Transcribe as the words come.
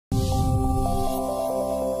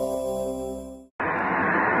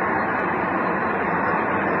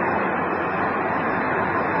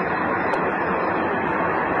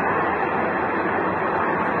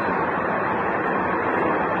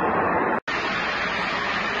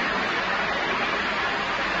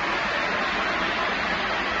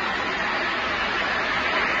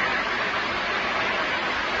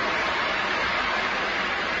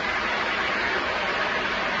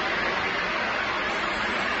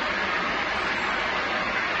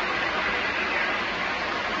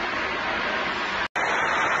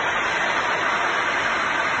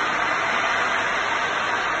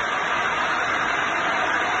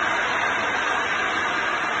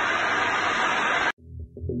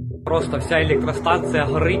Просто вся электростанция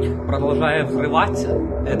горить, продолжает взрываться.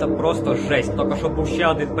 Это просто жесть. Только что был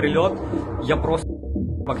еще один прилет, я просто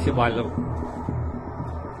максимально.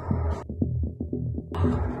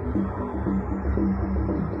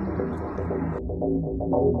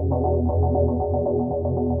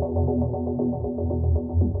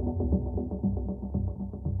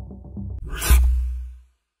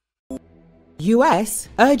 US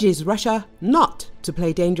urges Russia not to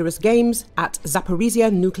play dangerous games at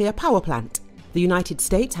Zaporizhzhia nuclear power plant. The United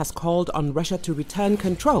States has called on Russia to return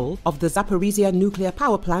control of the Zaporizhzhia nuclear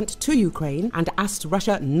power plant to Ukraine and asked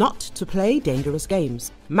Russia not to play dangerous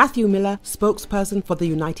games. Matthew Miller, spokesperson for the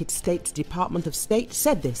United States Department of State,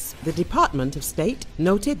 said this. The Department of State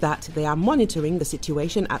noted that they are monitoring the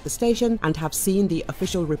situation at the station and have seen the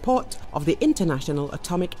official report of the International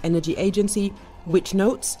Atomic Energy Agency, which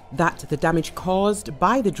notes that the damage caused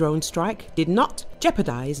by the drone strike did not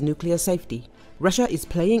jeopardize nuclear safety. Russia is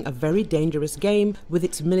playing a very dangerous game with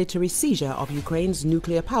its military seizure of Ukraine's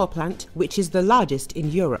nuclear power plant, which is the largest in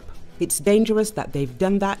Europe. It's dangerous that they've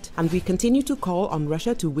done that, and we continue to call on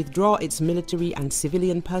Russia to withdraw its military and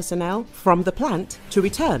civilian personnel from the plant, to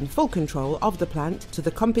return full control of the plant to the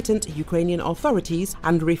competent Ukrainian authorities,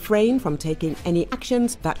 and refrain from taking any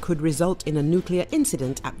actions that could result in a nuclear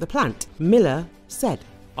incident at the plant, Miller said.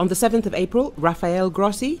 On the 7th of April, Rafael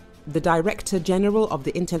Grossi, the Director General of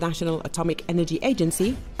the International Atomic Energy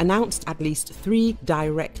Agency, announced at least 3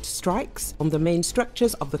 direct strikes on the main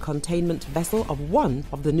structures of the containment vessel of one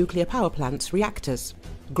of the nuclear power plant's reactors.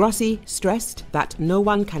 Grossi stressed that no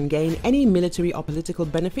one can gain any military or political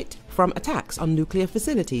benefit from attacks on nuclear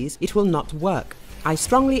facilities. It will not work. I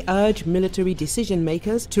strongly urge military decision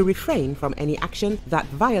makers to refrain from any action that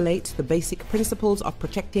violates the basic principles of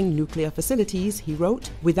protecting nuclear facilities, he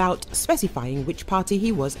wrote, without specifying which party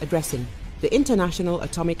he was addressing. The International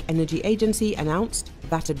Atomic Energy Agency announced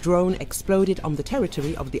that a drone exploded on the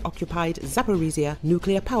territory of the occupied Zaporizhzhia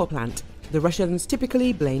nuclear power plant. The Russians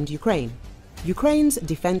typically blamed Ukraine. Ukraine's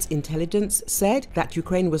defense intelligence said that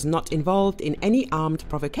Ukraine was not involved in any armed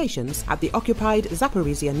provocations at the occupied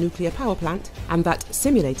Zaporizhzhia nuclear power plant, and that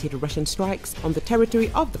simulated Russian strikes on the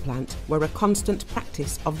territory of the plant were a constant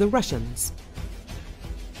practice of the Russians.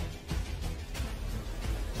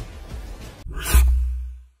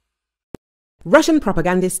 Russian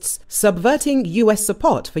propagandists subverting US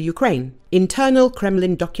support for Ukraine. Internal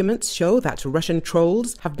Kremlin documents show that Russian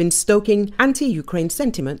trolls have been stoking anti-Ukraine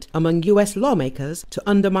sentiment among US lawmakers to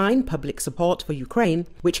undermine public support for Ukraine,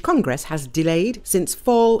 which Congress has delayed since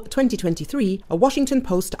fall 2023, a Washington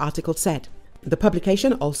Post article said. The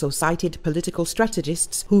publication also cited political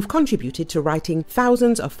strategists who've contributed to writing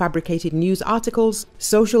thousands of fabricated news articles,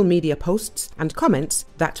 social media posts, and comments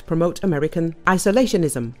that promote American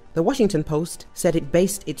isolationism. The Washington Post said it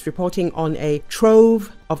based its reporting on a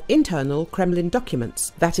trove of internal Kremlin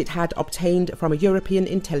documents that it had obtained from a European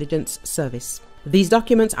intelligence service. These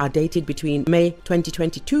documents are dated between May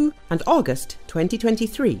 2022 and August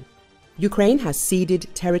 2023. Ukraine has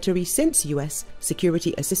ceded territory since US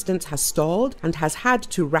security assistance has stalled and has had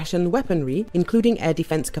to ration weaponry, including air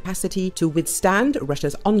defense capacity, to withstand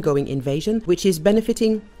Russia's ongoing invasion, which is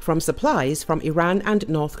benefiting from supplies from Iran and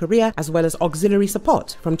North Korea, as well as auxiliary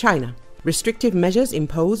support from China. Restrictive measures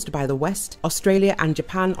imposed by the West, Australia and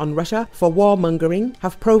Japan on Russia for warmongering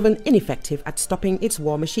have proven ineffective at stopping its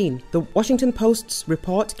war machine. The Washington Post's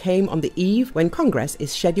report came on the eve when Congress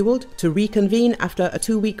is scheduled to reconvene after a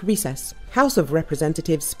 2-week recess. House of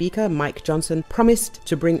Representatives Speaker Mike Johnson promised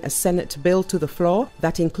to bring a Senate bill to the floor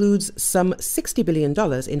that includes some $60 billion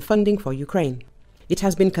in funding for Ukraine. It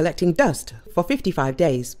has been collecting dust for 55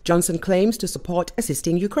 days. Johnson claims to support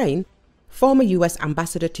assisting Ukraine. Former US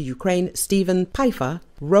Ambassador to Ukraine Stephen Pfeiffer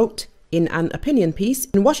wrote in an opinion piece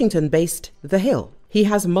in Washington-based The Hill. He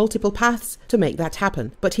has multiple paths to make that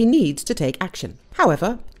happen, but he needs to take action.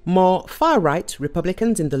 However, more far-right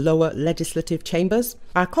Republicans in the lower legislative chambers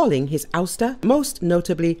are calling his ouster, most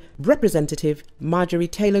notably Representative Marjorie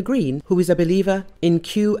Taylor Greene, who is a believer in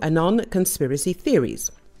QAnon conspiracy theories.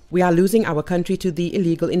 We are losing our country to the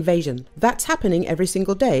illegal invasion. That's happening every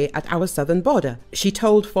single day at our southern border, she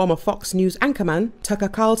told former Fox News anchorman Tucker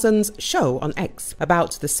Carlson's show on X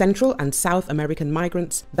about the Central and South American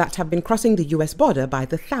migrants that have been crossing the US border by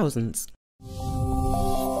the thousands.